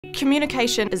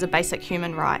Communication is a basic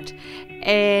human right,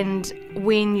 and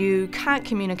when you can't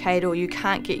communicate or you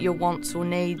can't get your wants or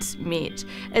needs met,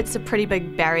 it's a pretty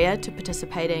big barrier to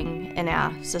participating in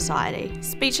our society.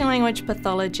 Speech and language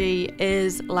pathology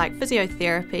is like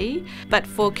physiotherapy, but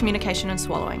for communication and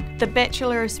swallowing. The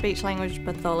Bachelor of Speech Language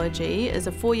Pathology is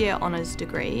a 4-year honours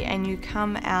degree, and you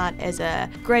come out as a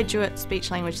graduate speech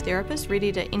language therapist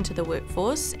ready to enter the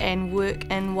workforce and work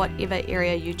in whatever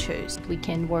area you choose. We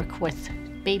can work with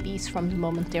babies from the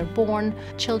moment they're born,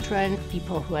 children,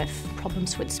 people who have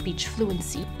problems with speech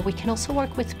fluency. We can also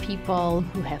work with people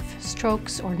who have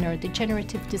strokes or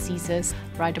neurodegenerative diseases,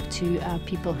 right up to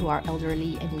people who are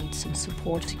elderly and need some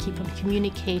support to keep on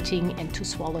communicating and to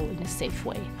swallow in a safe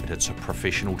way. It's a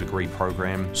professional degree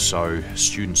program, so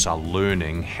students are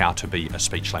learning how to be a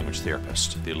speech language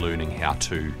therapist. They're learning how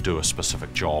to do a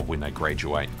specific job when they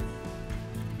graduate.